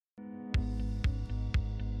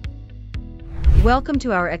Welcome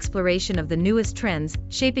to our exploration of the newest trends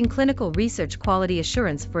shaping clinical research quality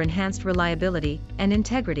assurance for enhanced reliability and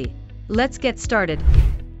integrity. Let's get started.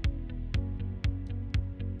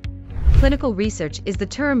 Clinical research is the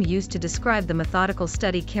term used to describe the methodical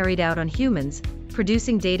study carried out on humans,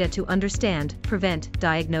 producing data to understand, prevent,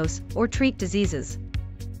 diagnose, or treat diseases.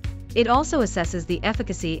 It also assesses the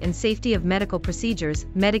efficacy and safety of medical procedures,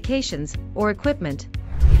 medications, or equipment.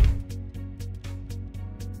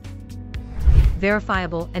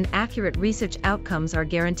 Verifiable and accurate research outcomes are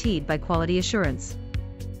guaranteed by quality assurance.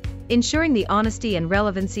 Ensuring the honesty and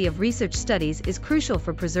relevancy of research studies is crucial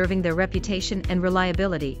for preserving their reputation and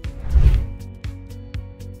reliability.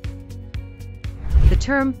 The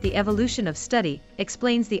term, the evolution of study,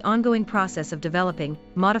 explains the ongoing process of developing,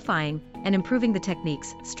 modifying, and improving the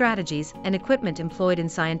techniques, strategies, and equipment employed in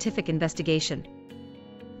scientific investigation.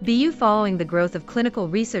 BU following the growth of clinical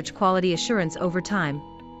research quality assurance over time,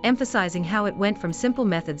 emphasizing how it went from simple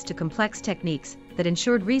methods to complex techniques that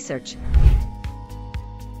ensured research.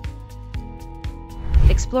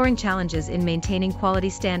 Exploring challenges in maintaining quality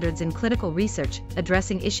standards in clinical research,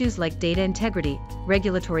 addressing issues like data integrity,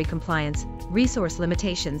 regulatory compliance, resource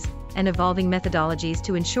limitations, and evolving methodologies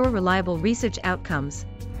to ensure reliable research outcomes.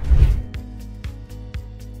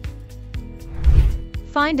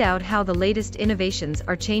 Find out how the latest innovations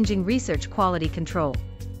are changing research quality control.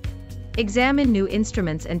 Examine new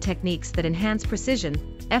instruments and techniques that enhance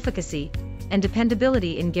precision, efficacy, and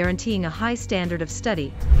dependability in guaranteeing a high standard of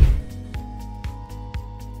study.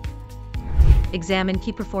 Examine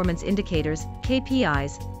key performance indicators,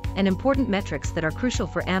 KPIs, and important metrics that are crucial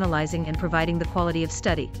for analyzing and providing the quality of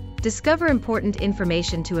study. Discover important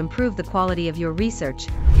information to improve the quality of your research.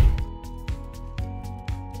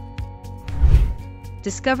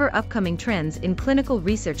 Discover upcoming trends in clinical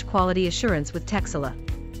research quality assurance with Texila.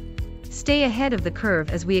 Stay ahead of the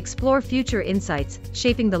curve as we explore future insights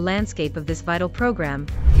shaping the landscape of this vital program.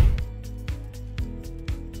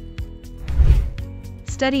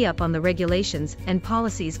 Study up on the regulations and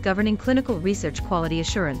policies governing clinical research quality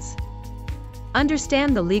assurance.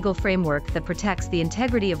 Understand the legal framework that protects the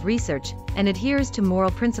integrity of research and adheres to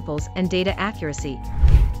moral principles and data accuracy.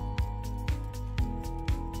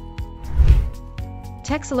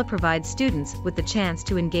 Texila provides students with the chance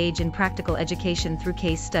to engage in practical education through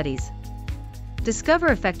case studies. Discover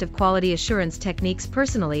effective quality assurance techniques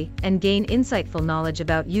personally and gain insightful knowledge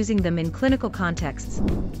about using them in clinical contexts.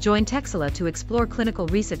 Join Texila to explore clinical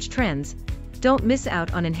research trends. Don't miss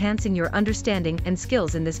out on enhancing your understanding and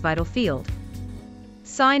skills in this vital field.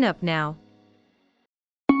 Sign up now.